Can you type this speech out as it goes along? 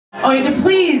I want you to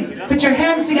please put your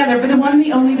hands together for the one,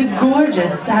 the only, the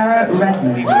gorgeous Sarah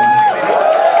Redmond.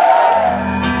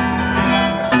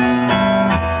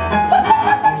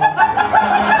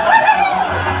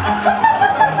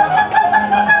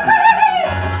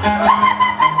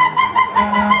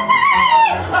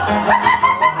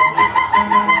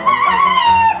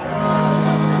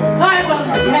 I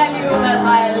must tell you that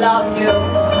I love you,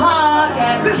 hug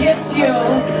and kiss you,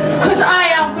 'cause I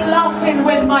am bluffing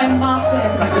with my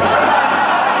muffin.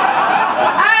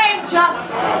 I'm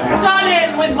just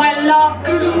stunning with my love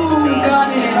glue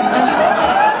gunning.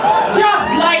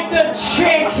 Just like the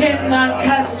chick in the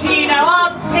casino,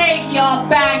 I'll take your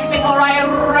bag before I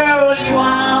roll you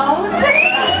out. 'Cause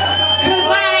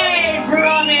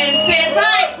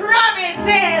I promise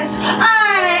this,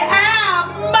 I am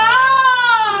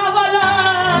marvelous.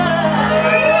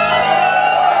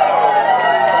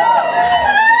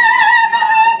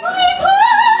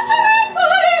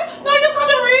 Now you've got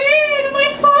to read my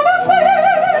face.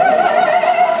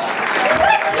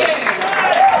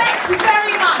 Thank you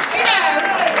very much.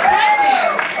 Thank you.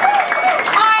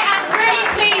 I am really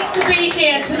pleased to be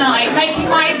here tonight, making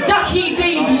my ducky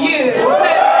debut.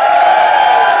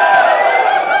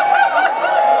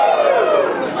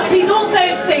 He's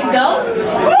also single.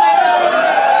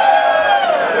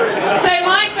 So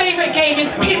my favourite game is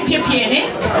Pimp Your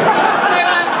Pianist.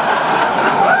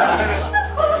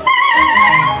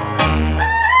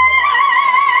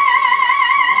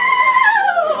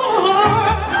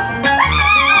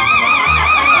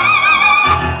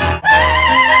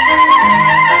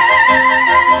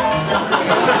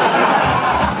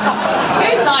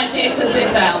 Whose idea was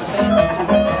this outfit?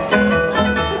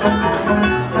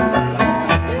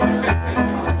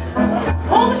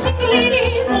 All the single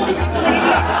ladies, all the single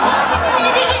ladies,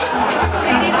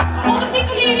 all the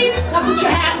single ladies, now put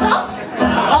your hands up.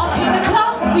 Up in the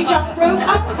club, we just broke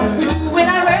up. We're doing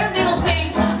our own little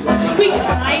thing. We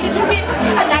decided to dip,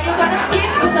 and now you're gonna skip,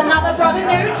 'cause another brother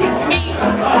noticed me.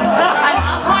 I'm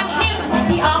up on him,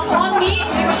 he up on me,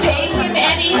 didn't pay him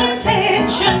any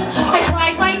attention. I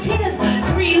cried my tears,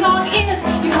 3 long years,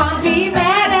 you can't be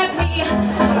mad at me.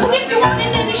 'Cause if you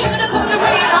wanted, then you should have put a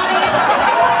ring on it.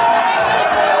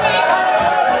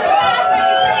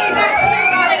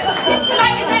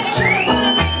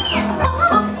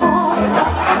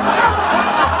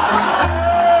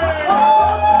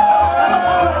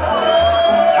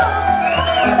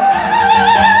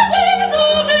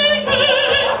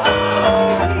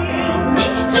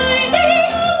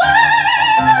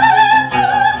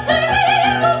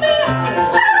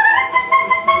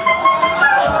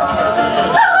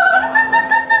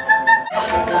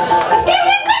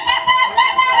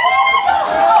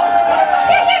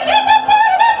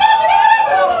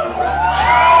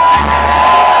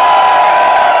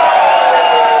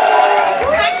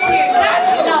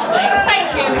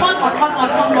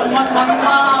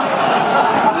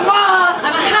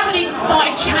 And I haven't even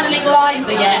started channeling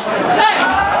Liza yet. So,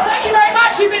 thank you very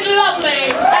much, you've been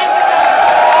lovely. Thank you.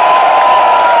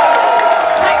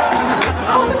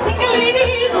 All the single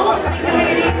ladies, all the single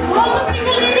ladies, all the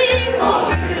single ladies, all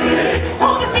the single ladies,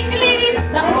 all the single ladies,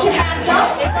 now put your hands up.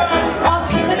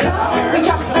 Up in the club, we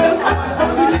just broke up.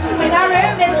 We're doing our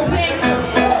own little thing.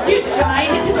 You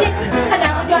decided to dip, and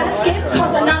now I'm gonna skip,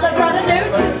 'cause another brother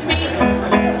noticed me.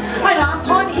 I'm up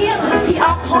on him, he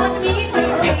up on me,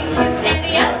 don't pay him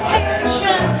any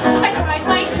attention. I cried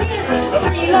my tears,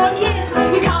 3 long years,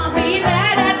 you can't be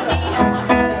mad at me.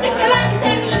 'Cause if you like it,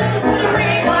 then you should have put a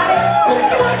ring on it.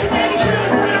 If you like it, then you should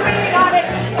have put a ring on it.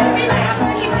 Don't be mad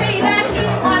when you say that he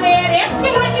won it. If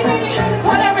you like it, then you should have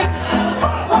put a ring.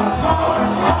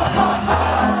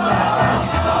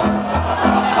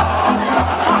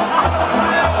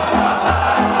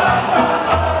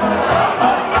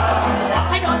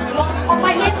 I got gloss on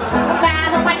my lips, a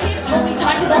band on my hips, hold me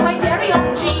tighter than my dairy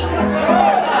on jeans.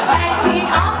 Acting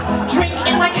up, drink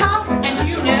in my cup, and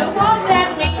you know what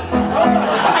that means.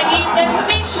 I need no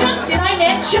permission, did I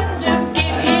mention? Don't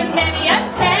give him any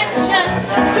attention,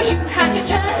 'cause you had your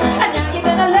turn, and now you're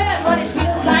gonna learn what it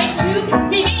feels like to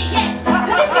be me, yes.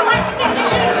 'Cause if you like it, then you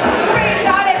should really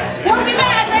got it. Don't be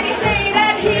mad when you say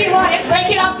that he won it. Break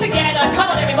it up together, come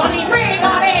on everybody.